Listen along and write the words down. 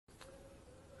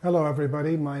Hello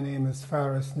everybody, my name is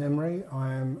Faris Nimry.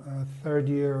 I am a third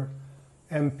year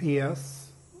MPS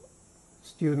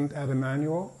student at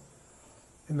Emmanuel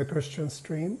in the Christian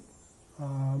stream.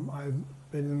 I've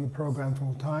been in the program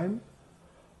full time,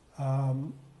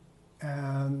 and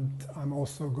I'm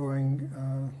also going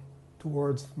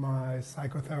towards my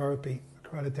psychotherapy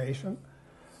accreditation.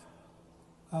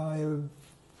 I've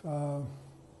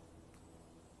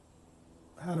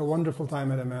had a wonderful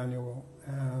time at Emmanuel,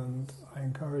 and I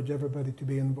encourage everybody to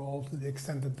be involved to the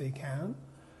extent that they can.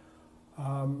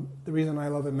 The reason I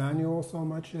love Emmanuel so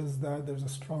much is that there's a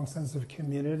strong sense of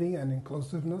community and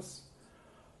inclusiveness,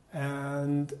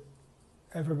 and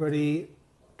everybody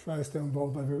tries to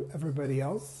involve everybody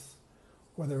else,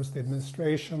 whether it's the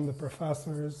administration, the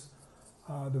professors,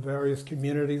 the various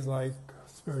communities like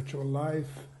Spiritual Life,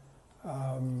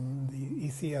 the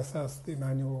ECSS, the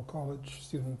Emmanuel College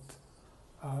Student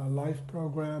Life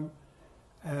program,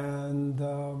 and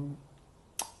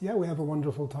yeah, we have a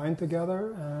wonderful time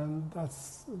together, and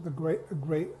that's a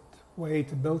great way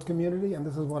to build community, and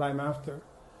this is what I'm after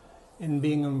in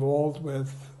being involved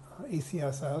with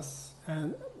ECSS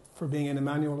and for being in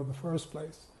Emmanuel in the first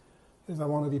place, is I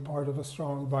want to be part of a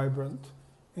strong, vibrant,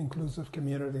 inclusive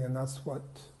community, and that's what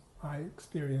I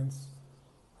experience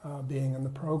being in the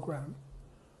program.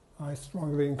 I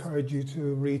strongly encourage you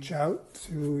to reach out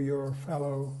to your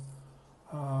fellow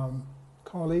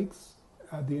colleagues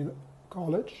at the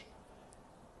college.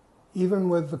 Even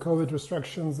with the COVID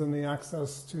restrictions and the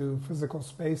access to physical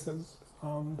spaces,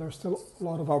 there's still a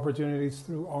lot of opportunities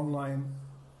through online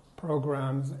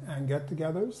programs and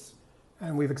get-togethers,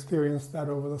 and we've experienced that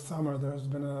over the summer. There's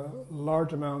been a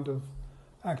large amount of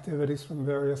activities from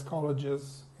various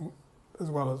colleges, as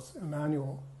well as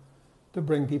Emmanuel, to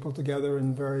bring people together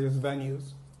in various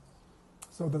venues.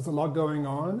 So there's a lot going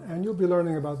on, and you'll be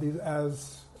learning about these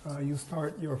as you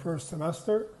start your first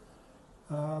semester.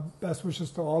 Best wishes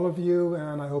to all of you,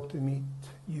 and I hope to meet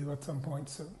you at some point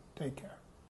soon. Take care.